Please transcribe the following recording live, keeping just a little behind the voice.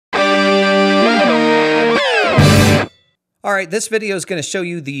All right, this video is going to show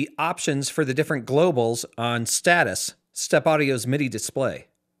you the options for the different globals on Status, StepAudio's MIDI display.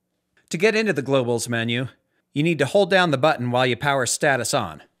 To get into the globals menu, you need to hold down the button while you power Status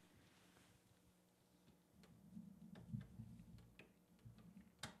on.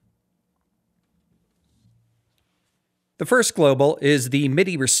 The first global is the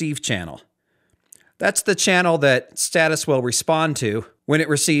MIDI receive channel. That's the channel that Status will respond to when it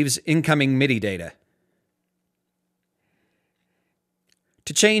receives incoming MIDI data.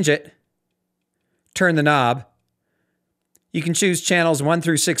 To change it, turn the knob. You can choose channels 1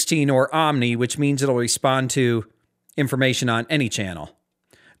 through 16 or Omni, which means it'll respond to information on any channel.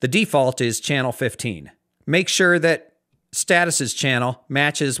 The default is channel 15. Make sure that Status's channel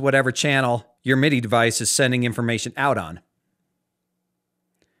matches whatever channel your MIDI device is sending information out on.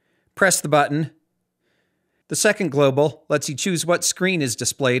 Press the button. The second global lets you choose what screen is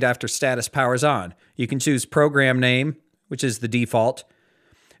displayed after Status powers on. You can choose program name, which is the default,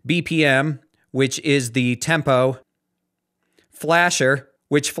 BPM, which is the tempo, flasher,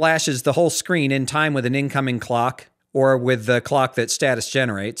 which flashes the whole screen in time with an incoming clock or with the clock that Status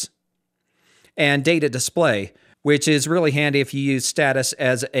generates, and data display, which is really handy if you use Status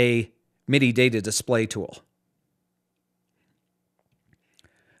as a MIDI data display tool.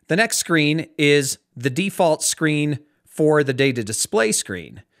 The next screen is the default screen for the data display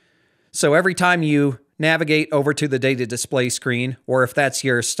screen. So every time you navigate over to the data display screen, or if that's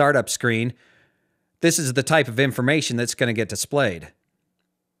your startup screen, this is the type of information that's going to get displayed.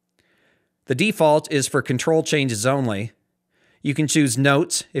 The default is for control changes only. You can choose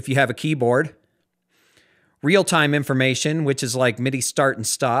notes if you have a keyboard, real-time information, which is like MIDI start and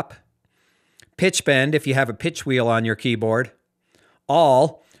stop, pitch bend if you have a pitch wheel on your keyboard,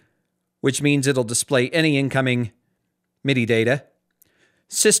 all, which means it'll display any incoming MIDI data,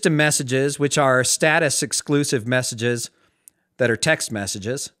 system messages, which are Status exclusive messages that are text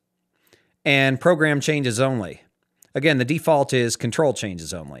messages, and program changes only. Again, the default is control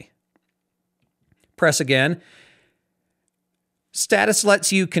changes only. Press again. Status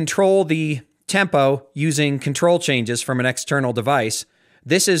lets you control the tempo using control changes from an external device.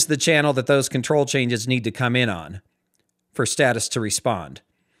 This is the channel that those control changes need to come in on for Status to respond.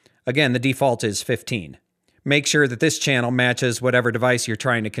 Again, the default is 15. Make sure that this channel matches whatever device you're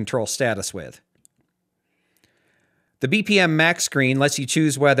trying to control Status with. The BPM max screen lets you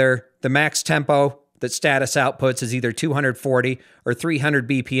choose whether the max tempo that Status outputs is either 240 or 300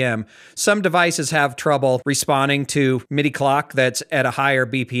 BPM. Some devices have trouble responding to midiclock that's at a higher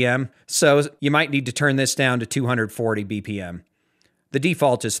BPM, so you might need to turn this down to 240 BPM. The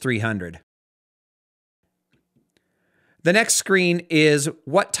default is 300. The next screen is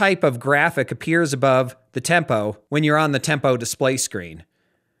what type of graphic appears above the tempo when you're on the tempo display screen.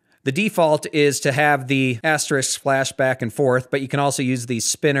 The default is to have the asterisks flash back and forth, but you can also use these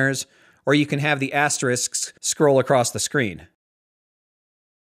spinners, or you can have the asterisks scroll across the screen.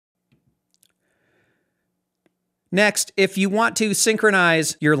 Next, if you want to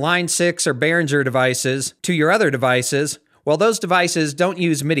synchronize your Line 6 or Behringer devices to your other devices, well, those devices don't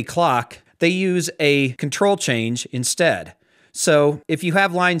use MIDI clock. They use a control change instead. So if you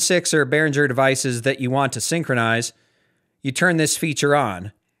have Line 6 or Behringer devices that you want to synchronize, you turn this feature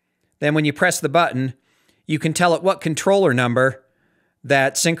on. Then when you press the button, you can tell it what controller number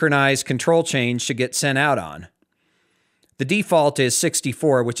that synchronized control change should get sent out on. The default is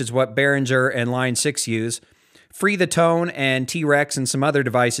 64, which is what Behringer and Line 6 use. Free the Tone and T-Rex and some other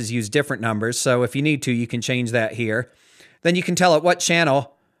devices use different numbers, so if you need to, you can change that here. Then you can tell it what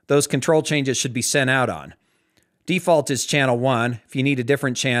channel those control changes should be sent out on. Default is channel 1. If you need a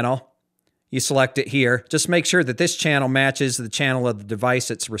different channel, you select it here. Just make sure that this channel matches the channel of the device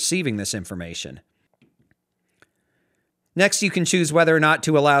that's receiving this information. Next, you can choose whether or not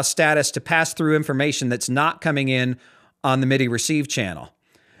to allow Status to pass through information that's not coming in on the MIDI receive channel.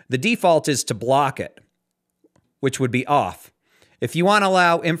 The default is to block it, which would be off. If you want to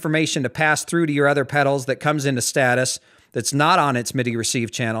allow information to pass through to your other pedals that comes into Status that's not on its MIDI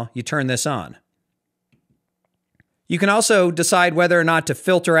receive channel, you turn this on. You can also decide whether or not to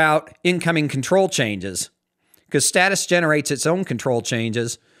filter out incoming control changes, because Status generates its own control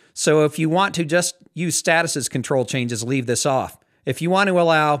changes. So if you want to just use Status's control changes, leave this off. If you want to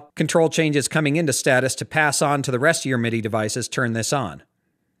allow control changes coming into Status to pass on to the rest of your MIDI devices, turn this on.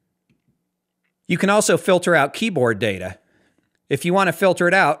 You can also filter out keyboard data. If you want to filter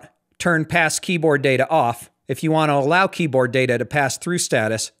it out, turn Pass Keyboard Data off. If you want to allow keyboard data to pass through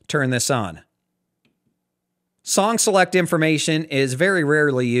Status, turn this on. Song select information is very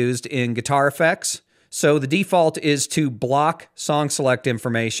rarely used in guitar effects, so the default is to block song select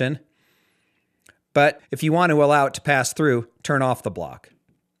information. But if you want to allow it to pass through, turn off the block.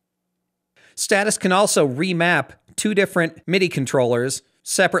 Status can also remap two different MIDI controllers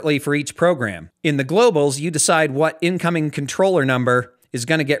separately for each program. In the globals, you decide what incoming controller number is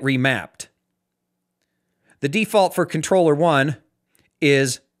going to get remapped. The default for controller 1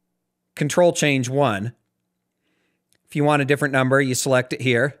 is control change 1. If you want a different number, you select it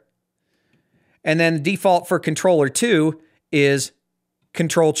here. And then the default for controller 2 is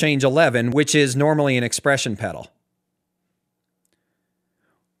control change 11, which is normally an expression pedal.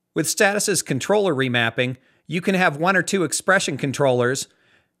 With Status's controller remapping, you can have one or two expression controllers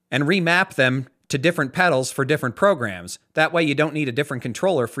and remap them to different pedals for different programs. That way you don't need a different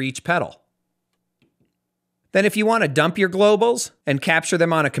controller for each pedal. Then if you want to dump your globals and capture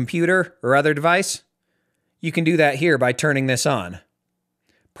them on a computer or other device, you can do that here by turning this on.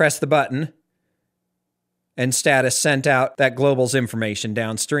 Press the button, and Status sent out that globals information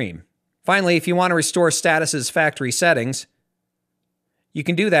downstream. Finally, if you want to restore Status's factory settings, you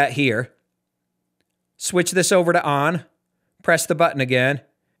can do that here. Switch this over to on, press the button again.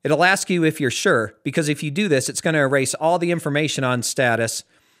 It'll ask you if you're sure, because if you do this, it's going to erase all the information on Status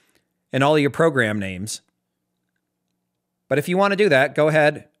and all your program names. But if you want to do that, go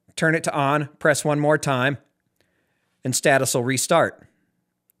ahead, turn it to on, press one more time, and Status will restart.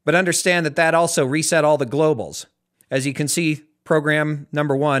 But understand that that also reset all the globals. As you can see, program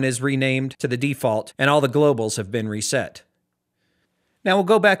number 1 is renamed to the default, and all the globals have been reset. Now we'll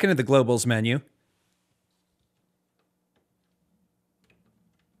go back into the globals menu.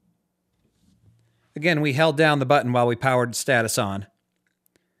 Again, we held down the button while we powered Status on.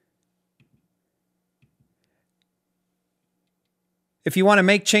 If you want to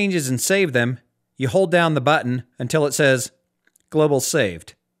make changes and save them, you hold down the button until it says Globals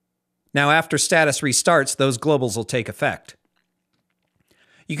Saved. Now after Status restarts, those globals will take effect.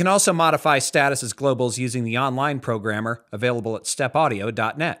 You can also modify Status's globals using the online programmer available at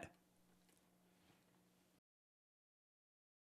stepaudio.net.